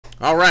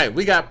All right,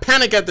 we got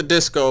Panic at the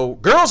Disco.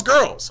 Girls,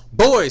 girls,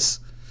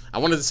 boys. I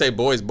wanted to say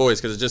boys, boys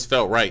because it just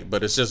felt right,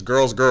 but it's just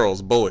girls,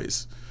 girls,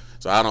 boys.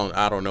 So I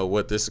don't know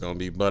what this is gonna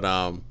be, but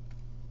I'm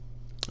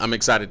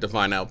excited to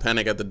find out.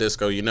 Panic at the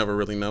Disco. You never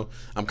really know.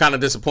 I'm kind of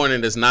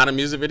disappointed it's not a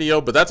music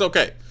video, but that's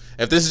okay.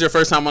 If this is your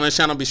first time on this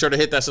channel, be sure to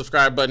hit that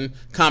subscribe button.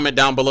 Comment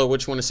down below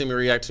which one to see me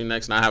react to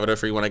next, and I have it up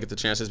for you when I get the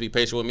chance. Just be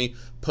patient with me,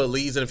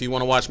 please. And if you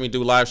want to watch me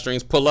do live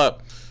streams, pull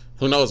up.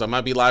 Who knows? I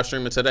might be live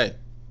streaming today.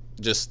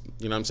 Just,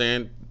 you know what I'm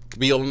saying?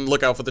 Be on the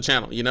lookout for the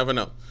channel. You never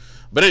know.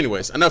 But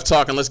anyways, enough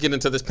talking. Let's get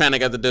into this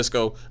Panic at the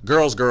Disco.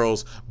 Girls,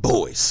 girls,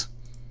 boys.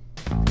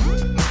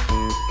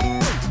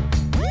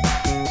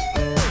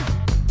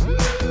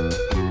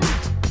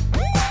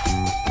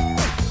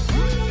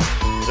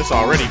 It's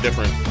already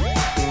different.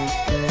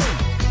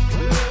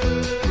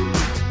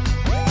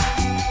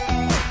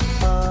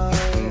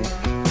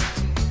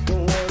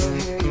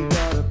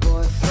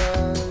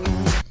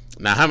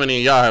 Now, how many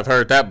of y'all have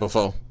heard that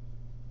before?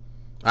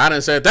 I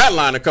done said that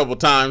line a couple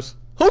times.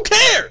 Who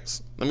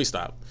cares? Let me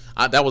stop.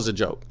 That was a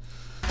joke.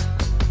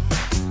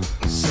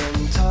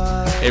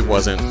 It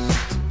wasn't.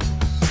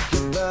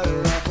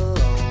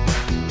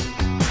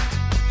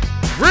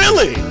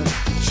 Really?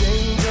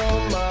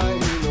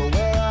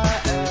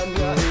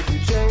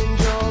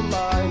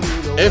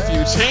 If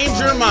you change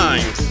your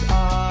mind.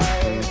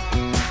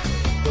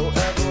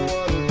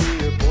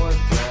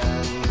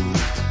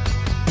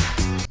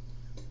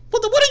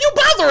 What are you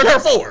bothering her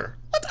for?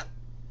 What the?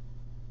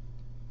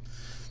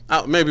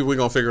 Maybe we're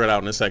gonna figure it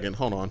out in a second.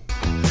 Hold on.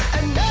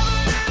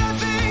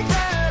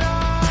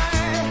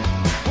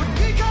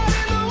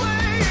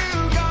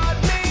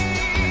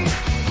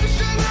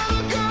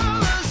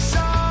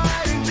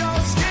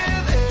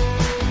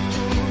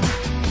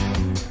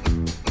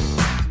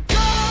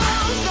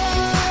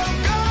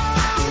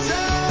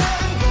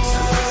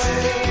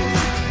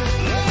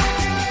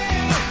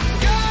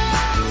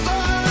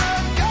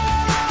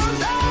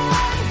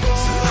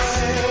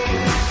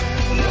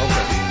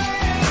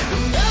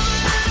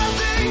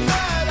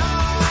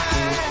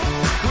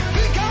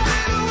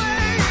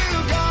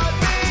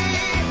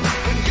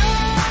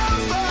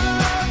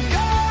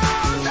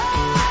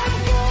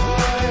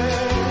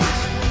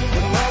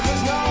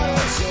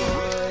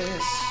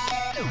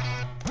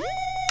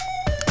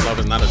 Love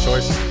is not a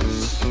choice.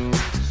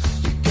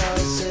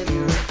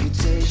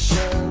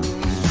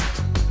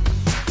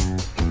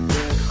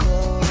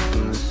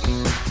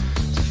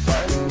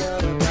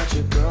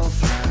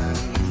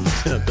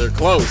 They're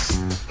close.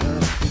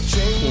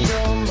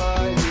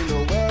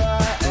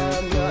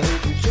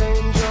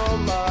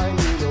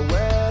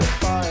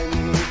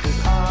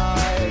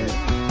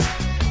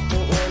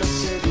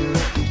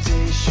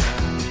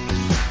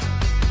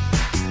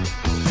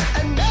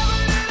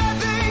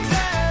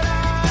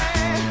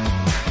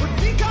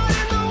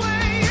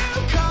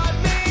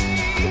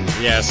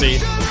 Yeah, see?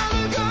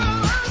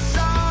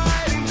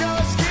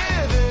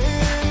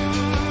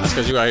 That's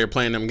because you out here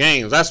playing them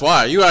games. That's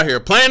why. You out here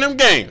playing them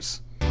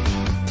games.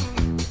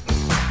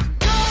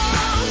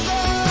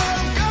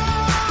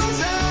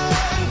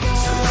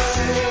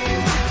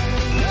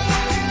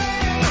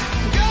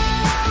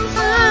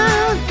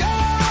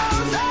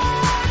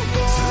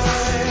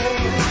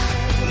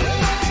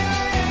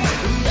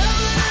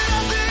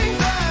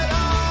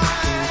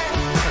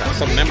 I got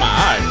something in my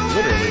eye,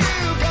 literally.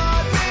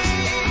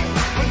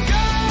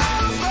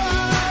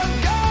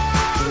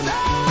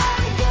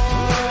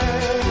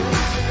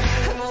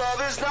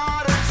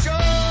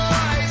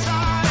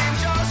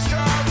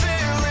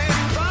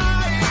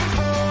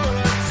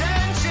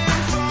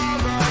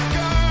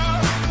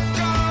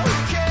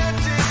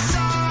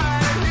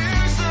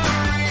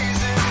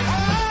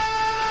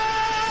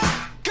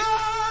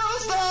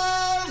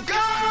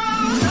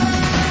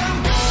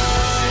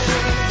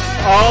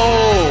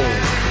 Oh,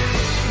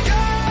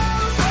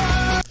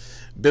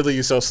 Billy,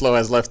 you so slow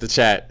has left the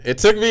chat. It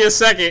took me a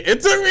second.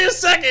 It took me a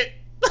second.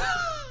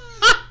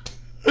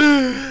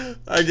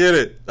 I get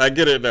it. I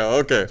get it now.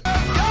 Okay.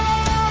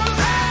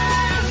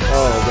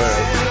 Oh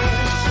man.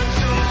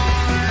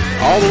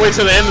 All the way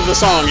to the end of the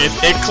song,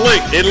 it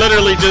clicked. It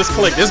literally just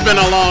clicked. It's been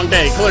a long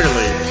day,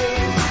 clearly.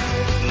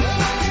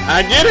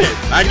 I get it.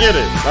 I get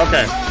it.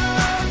 Okay.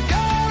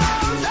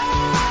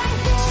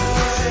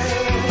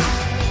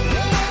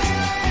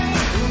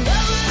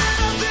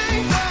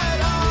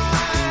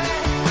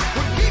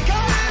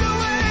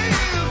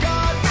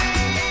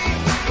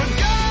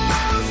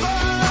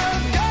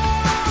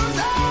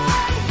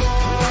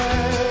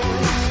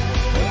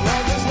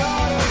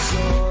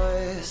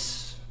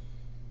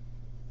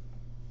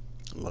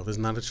 Love is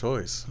not a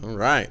choice. All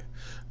right.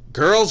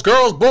 Girls,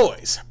 girls,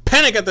 boys.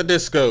 Panic at the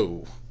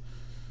Disco.